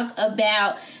want to talk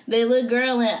about the little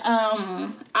girl in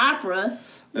opera.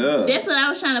 Yeah. That's what I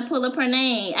was trying to pull up her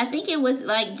name. I think it was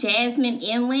like Jasmine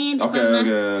Inland.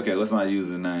 Okay. Let's not use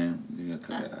the name. You gotta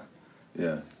cut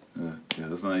that out. Yeah,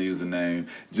 let's not use the name,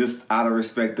 just out of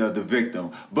respect of the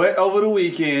victim. But over the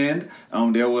weekend,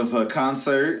 there was a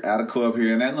concert at a club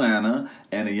here in Atlanta,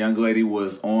 and a young lady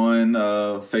was on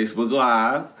Facebook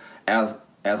Live,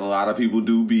 as a lot of people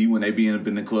do be when they be in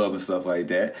the club and stuff like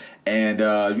that. And,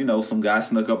 some guy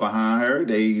snuck up behind her.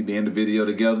 They in the video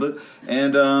together.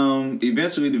 And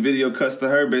eventually the video cuts to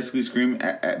her basically screaming,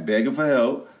 begging for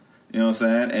help. You know what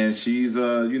I'm saying? And she's,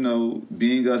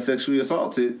 being sexually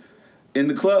assaulted in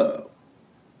the club.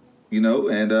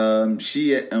 And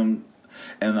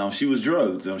she was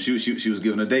drugged. She was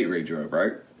given a date rape drug,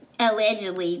 right?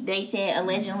 Allegedly, they said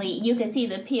allegedly. You can see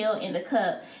the pill in the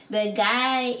cup. The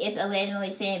guy is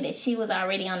allegedly saying that she was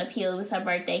already on the pill. It was her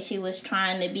birthday. She was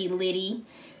trying to be litty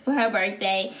for her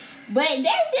birthday. But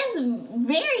that's just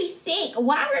very sick.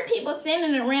 Why were people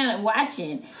standing around and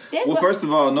watching? First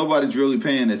of all, nobody's really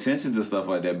paying attention to stuff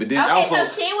like that. But then also,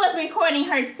 so she was recording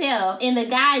herself, and the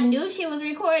guy knew she was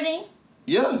recording?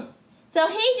 Yeah. So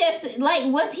he just,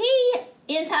 was he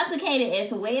intoxicated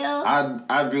as well?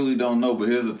 I really don't know, but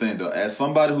here's the thing, though. As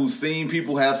somebody who's seen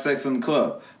people have sex in the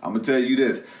club, I'm going to tell you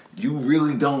this. You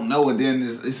really don't know, and then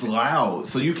it's loud.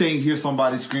 So you can't hear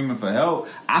somebody screaming for help.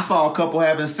 I saw a couple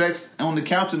having sex on the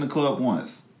couch in the club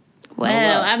once.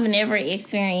 Well, I've never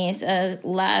experienced a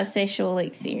live sexual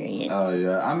experience. Oh,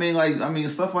 yeah. I mean,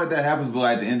 stuff like that happens, but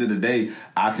at the end of the day,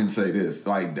 I can say this.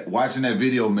 Watching that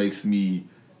video makes me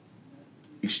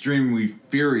extremely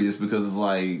furious because it's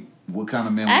like, what kind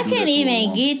of man would I do couldn't that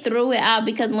even get through it all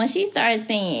because when she started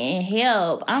saying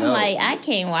help, I'm like, I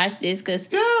can't watch this because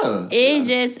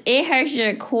it hurts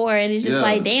your core and it's just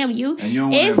like, damn,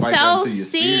 it's so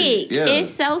sick. Yeah.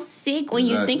 It's so sick when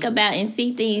you think about and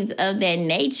see things of that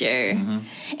nature. Mm-hmm.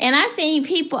 And I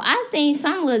seen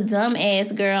some little dumb ass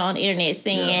girl on the internet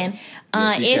saying,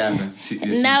 they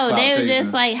were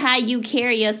just like how you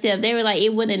carry yourself. They were like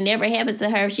it would have never happened to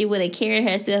her if she would have carried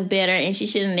herself better, and she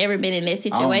should have never been in that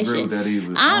situation. I don't agree with that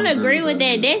either. I don't agree with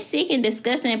that. That's sick and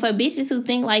disgusting. For bitches who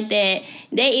think like that,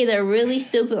 they either really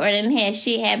stupid or didn't have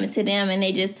shit happen to them and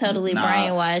they just totally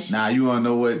brainwashed. You wanna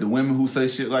know what? The women who say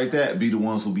shit like that be the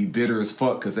ones who be bitter as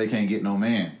fuck because they can't get no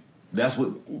man. That's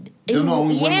what. They're the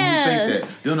only women who think that.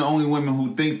 They're the only women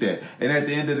who think that. And at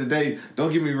the end of the day,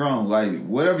 don't get me wrong.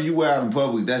 Whatever you wear out in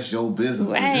public, that's your business.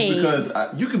 Right. Just because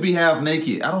you could be half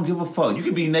naked, I don't give a fuck. You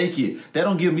could be naked. That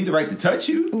don't give me the right to touch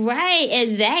you. Right.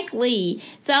 Exactly.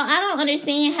 So I don't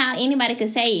understand how anybody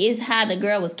could say it's how the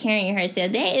girl was carrying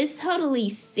herself. That is totally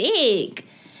sick.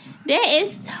 That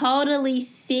is totally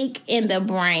sick in the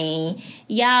brain.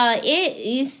 Y'all, it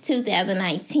is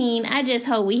 2019. I just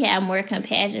hope we have more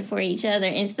compassion for each other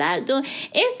and stop doing...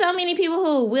 It's so many people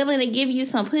who are willing to give you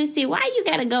some pussy. Why you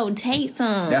gotta go take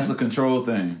some? That's a control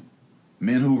thing.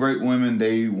 Men who rape women,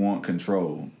 they want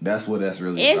control. That's what that's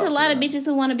really about. It's a lot of bitches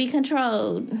who want to be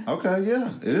controlled. Okay,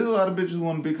 yeah. It is a lot of bitches who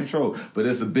want to be controlled. But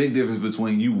it's a big difference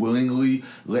between you willingly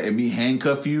letting me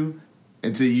handcuff you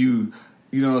until you...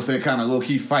 You know what I'm saying? Kind of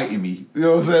low-key fighting me. You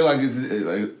know what I'm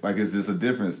saying? It's just a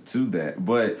difference to that.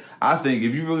 But I think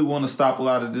if you really want to stop a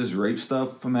lot of this rape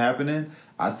stuff from happening,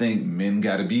 I think men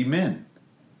got to be men.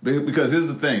 Because here's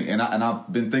the thing, and I've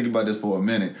been thinking about this for a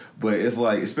minute, but it's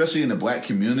like, especially in the black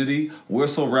community, we're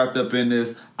so wrapped up in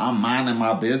this I'm minding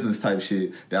my business type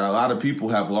shit that a lot of people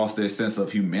have lost their sense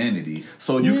of humanity.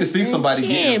 So you can see somebody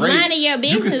getting raped. Minding your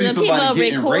business, you can see somebody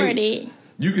getting raped.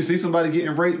 You can see somebody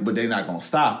getting raped, but they're not going to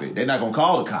stop it. They're not going to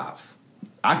call the cops.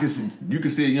 You can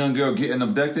see a young girl getting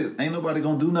abducted. Ain't nobody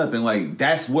going to do nothing.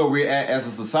 That's where we're at as a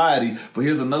society. But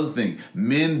here's another thing.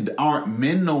 Men aren't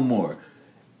men no more.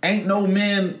 Ain't no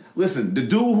men. Listen, the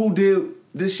dude who did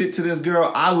this shit to this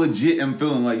girl, I legit am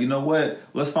feeling like, you know what?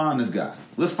 Let's find this guy.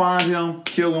 Let's find him,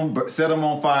 kill him, set him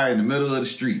on fire in the middle of the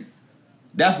street.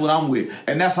 That's what I'm with.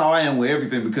 And that's how I am with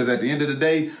everything. Because at the end of the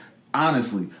day,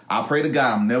 honestly, I pray to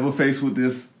God I'm never faced with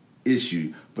this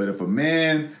issue. But if a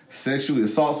man sexually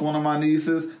assaults one of my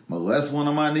nieces, molests one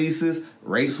of my nieces,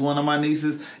 rapes one of my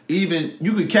nieces, even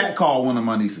you could catcall one of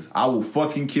my nieces, I will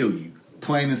fucking kill you.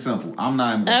 Plain and simple. I'm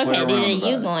not even gonna play around about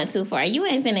you it. Going too far. You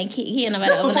ain't finna hear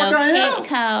nobody over no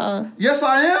catcall. Yes,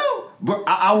 I am. But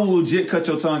I will legit cut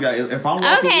your tongue out. If I'm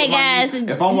walking with my niece,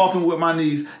 if I'm walking with my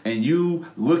niece and you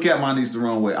look at my niece the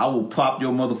wrong way, I will plop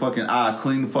your motherfucking eye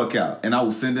clean the fuck out, and I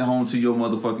will send it home to your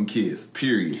motherfucking kids.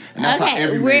 Period. And that's how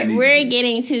every man needs we're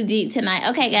getting too deep tonight.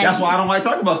 Okay, guys. That's why I don't like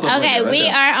talking about stuff like that. Okay, we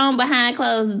are on Behind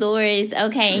Closed Doors.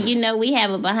 Okay, you know we have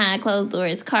a Behind Closed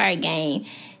Doors card game.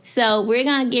 So we're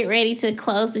going to get ready to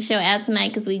close the show out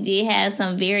tonight because we did have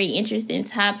some very interesting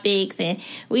topics and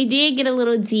we did get a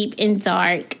little deep and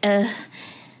dark.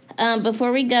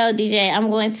 Before we go, DJ, I'm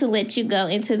going to let you go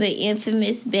into the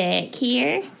infamous bag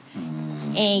here.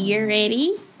 And you're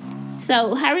ready.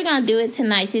 So how are we going to do it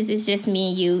tonight since it's just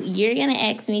me and you? You're going to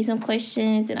ask me some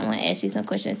questions and I'm going to ask you some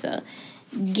questions. So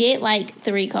get like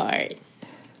 3 cards.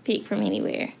 Pick from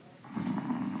anywhere.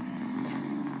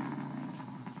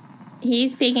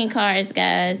 He's picking cards,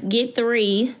 guys. Get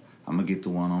 3. I'm going to get the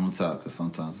one on the top because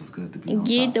sometimes it's good to be on top.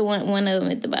 Get the one of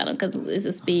them at the bottom because it's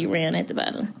a speed round at the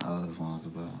bottom. Oh, there's one at the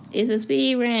bottom. It's a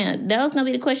speed round. Those going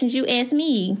to be the questions you asked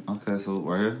me. Okay, so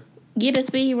right here? Get a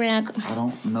speed round. I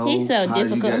don't know. He's so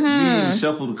difficult. You need to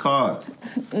shuffle the cards.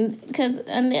 Because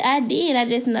I did. I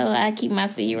just know I keep my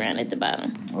speed round at the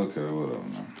bottom. Okay, whatever.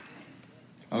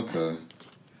 Okay.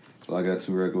 So I got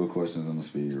 2 regular questions in the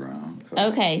speed round.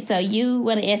 Okay, so you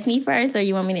want to ask me first or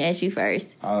you want me to ask you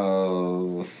first?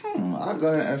 I'll go ahead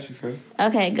and ask you first.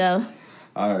 Okay, go.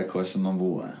 All right, question number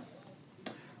 1.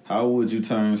 How would you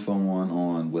turn someone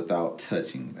on without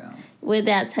touching them?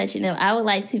 Without touching them. I would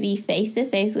like to be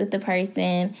face-to-face with the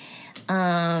person.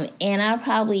 And I'll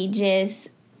probably just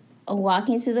walk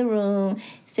into the room,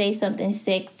 say something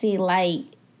sexy like,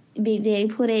 Big Daddy,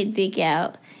 pull that dick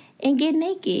out. And get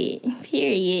naked,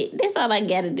 period. That's all I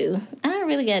gotta do. I don't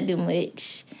really gotta do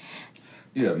much.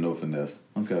 You have no finesse.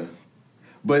 Okay.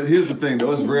 But here's the thing,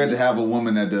 though. It's rare to have a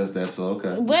woman that does that, so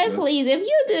okay. But please, if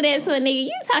you do that to a nigga,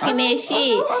 you talking that shit.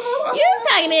 You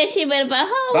talking that shit, but if a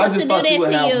hoe wants to do that to you... I just thought you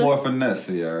would have more finesse,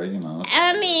 Sierra, you know. So.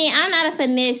 I mean, I'm not a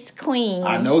finesse queen.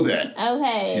 I know that.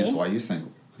 Okay. That's why you're single.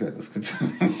 Okay, let's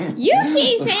continue. You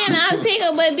keep saying I'm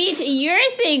single, but bitch, you're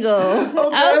single.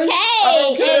 Okay. I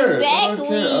don't care.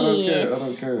 Exactly. I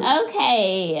don't care.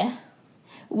 Okay.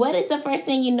 What is the first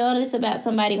thing you notice about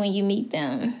somebody when you meet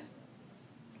them?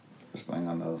 First thing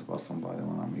I notice about somebody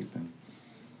when I meet them,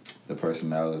 their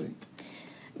personality.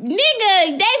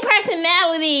 Nigga, they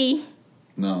personality.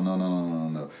 No.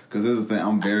 Because here's the thing,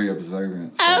 I'm very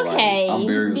observant. So okay. I'm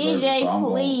very observant. DJ, so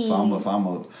please. I'm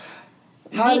a.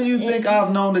 How do you think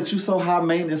I've known that you so high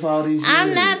maintenance all these years?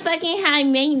 I'm not fucking high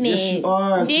maintenance. Yes, you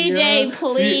are, DJ,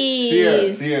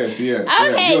 please. Sierra.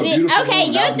 Okay, you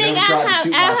think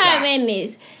I'm high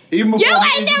maintenance. You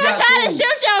ain't never tried to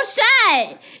shoot your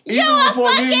shot. You a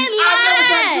fucking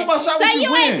liar. So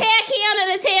you ain't tell Kiana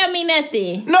to tell me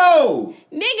nothing. No.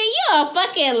 Nigga, you a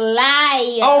fucking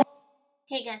liar. Oh.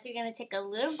 Hey guys, we're going to take a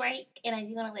little break, and I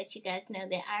do want to let you guys know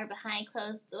that our Behind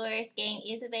Closed Doors game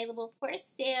is available for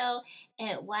sale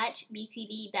at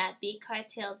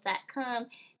watchbtd.bigcartel.com.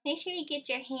 Make sure you get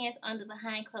your hands on the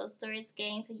Behind Closed Doors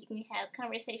game so you can have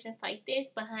conversations like this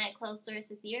behind closed doors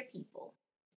with your people.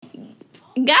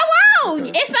 Go on!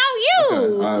 Okay. It's on you!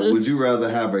 Okay. Would you rather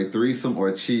have a threesome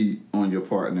or cheat on your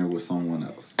partner with someone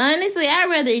else? Honestly, I'd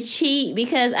rather cheat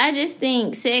because I just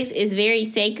think sex is very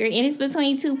sacred and it's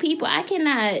between 2 people. I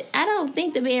don't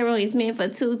think the bedroom is meant for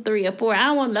 2, 3, or 4. I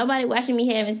don't want nobody watching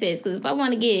me having sex because if I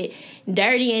want to get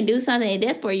dirty and do something,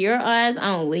 that's for your eyes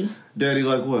only. Daddy,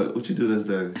 like what? What you do that's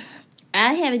dirty?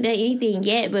 I haven't done anything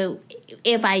yet, but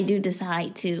if I do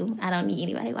decide to, I don't need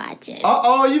anybody watching.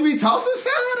 Oh, you be tossing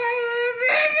salad?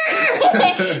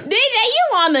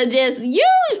 DJ, you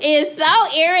is so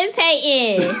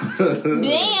irritating. Damn,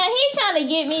 he trying to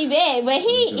get me back, but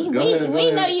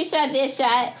we know you shot that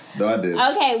shot. No, I did.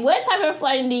 Okay, what type of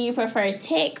flirting do you prefer,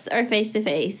 text or face to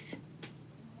face?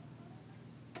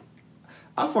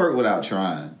 I flirt without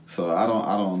trying, so I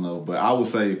don't know, but I would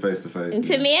say face to face.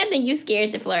 To me, I think you're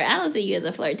scared to flirt. I don't see you as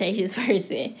a flirtatious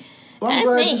person. Well, I'm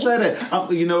glad you say that.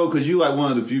 Because you like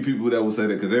one of the few people that will say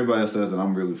that, because everybody else says that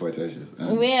I'm really flirtatious. I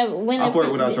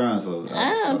flirt without trying, so.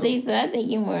 I don't think so. I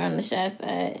think you're more on the shy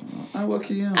side. I look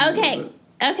young. Okay,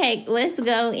 let's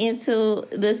go into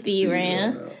the speed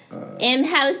round. And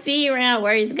how the speed round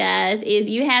works, guys, is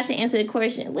you have to answer the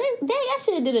question. Dang, I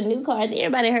should have did a new cards.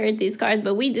 Everybody heard these cards,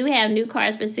 but we do have new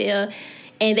cards for sale.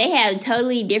 And they have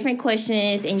totally different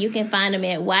questions, and you can find them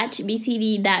at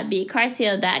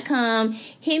watchbtd.bigcartel.com.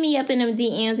 Hit me up in them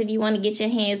DMs if you want to get your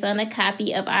hands on a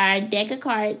copy of our deck of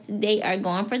cards. They are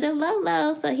going for the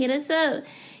low, so hit us up.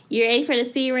 You ready for the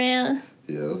speed round?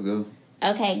 Yeah, let's go.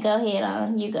 Okay, go ahead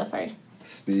on. You go first.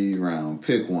 Speed round.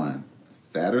 Pick one.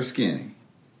 Fat or skinny?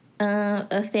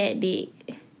 A fat dick.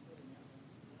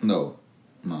 No.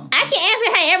 I can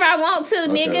answer however I want to,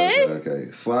 nigga.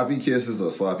 Okay. Sloppy kisses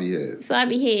or sloppy head?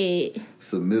 Sloppy head.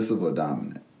 Submissive or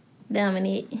dominant?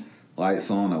 Dominant. Lights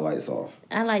on or lights off?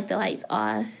 I like the lights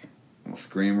off.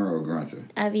 Screamer or grunter?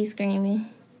 I be screaming.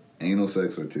 Anal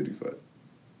sex or titty fuck?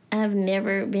 I've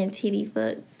never been titty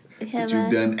fucked. Have you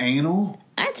done anal?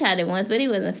 I tried it once, but it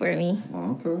wasn't for me.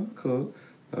 Okay, cool.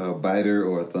 Biter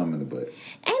or a thumb in the butt? Ain't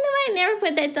nobody never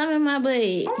put that thumb in my butt.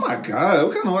 Oh my God,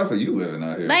 what kind of life are you living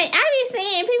out here? Like, I be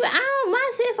seeing people,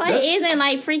 my sex life isn't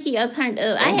like freaky or turned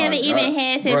up. I haven't even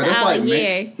had sex all a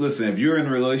year. Listen, if you're in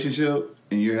a relationship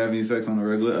and you're having sex on the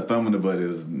regular, a thumb in the butt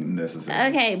is necessary.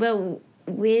 Okay, but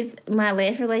with my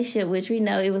last relationship, which we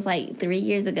know it was like 3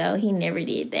 years ago, he never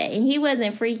did that. And he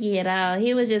wasn't freaky at all.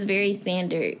 He was just very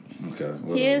standard. Okay.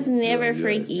 Well, he was never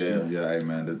freaky. Yeah, hey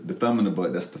man, the thumb in the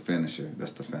butt, that's the finisher.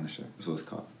 That's what it's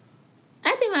called.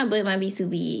 I think my butt might be too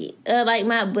big. Like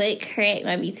my butt crack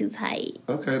might be too tight.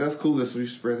 Okay, that's cool. Let's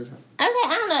spread it out. Okay,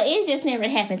 I don't know. It's just never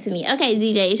happened to me. Okay,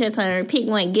 DJ, it's your turn. Pick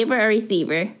one, giver or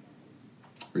receiver.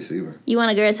 Receiver. You want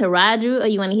a girl to ride you or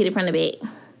you want to hit it from the back?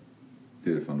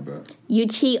 Hit it from the back. You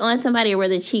cheat on somebody or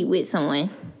rather cheat with someone?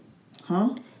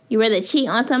 Huh? You rather cheat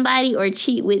on somebody or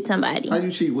cheat with somebody? How you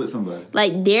cheat with somebody?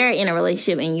 Like they're in a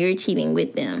relationship and you're cheating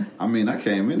with them. I mean, I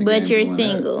came in. But you're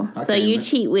single, so you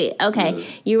cheat with. Okay, yeah.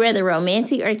 You rather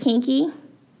romantic or kinky?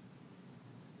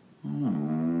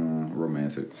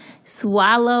 Romantic.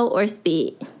 Swallow or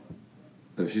spit?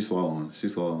 She's swallowing.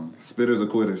 Spitters or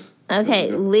quitters?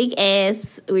 Okay, lick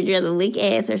ass. Would you rather lick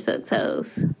ass or suck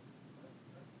toes?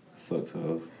 Suck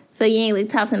toes. So you ain't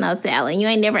tossing no salad. You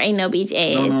ain't never ate no beach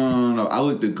ass. No. I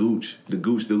lick the gooch. The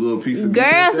little piece of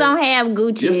girls don't have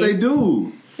gooches. Yes, they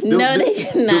do. They do not.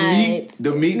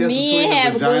 The meat that's between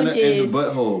the vagina and the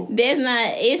butthole.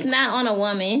 It's not on a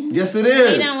woman. Yes, it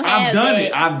is.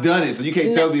 I've done it. So you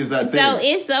can't tell me it's not there. So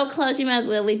it's so close, you might as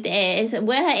well lick the ass.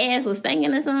 What, her ass was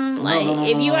stinking or something?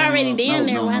 If you already down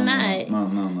there, why not?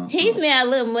 No. He smelled a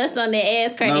little must on the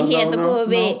ass crack and he had to pull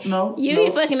back. You be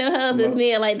fucking them hoes that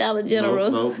smell like Dollar General.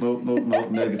 No.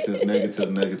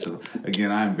 Negative.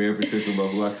 Again, I am very particular about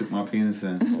who I stick my penis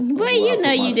in. Boy, you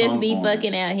know you just be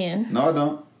fucking out here. No, I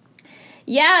don't.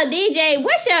 Yo, DJ,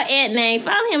 what's your ad name?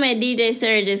 Follow him at DJ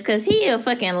Surges, because he a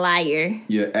fucking liar.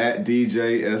 Yeah, at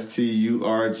DJ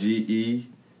STURGESS.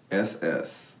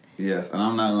 Yes, and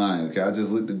I'm not lying, okay? I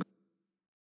just looked the...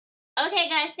 Okay,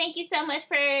 guys, thank you so much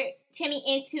for tuning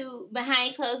into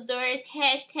Behind Closed Doors,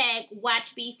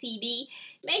 #WatchBCD.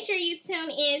 Make sure you tune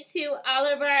in to all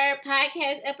of our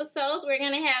podcast episodes. We're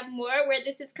going to have more where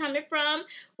this is coming from.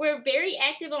 We're very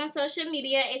active on social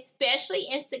media, especially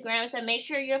Instagram, so make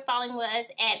sure you're following us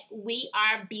at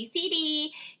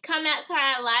WeAreBCD. Come out to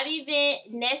our live event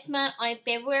next month on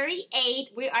February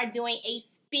 8th. We are doing a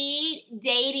speed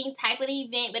dating type of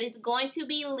event, but it's going to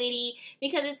be litty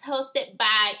because it's hosted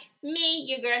by me,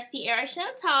 your girl, Sierra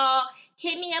Chantal.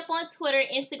 Hit me up on Twitter,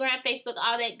 Instagram, Facebook,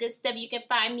 all that good stuff. You can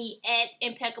find me at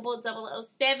Impeccable007.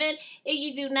 If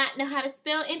you do not know how to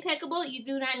spell impeccable, you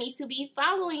do not need to be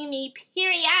following me,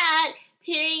 period.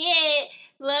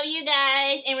 Love you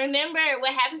guys. And remember,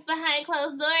 what happens behind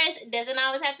closed doors doesn't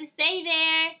always have to stay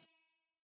there.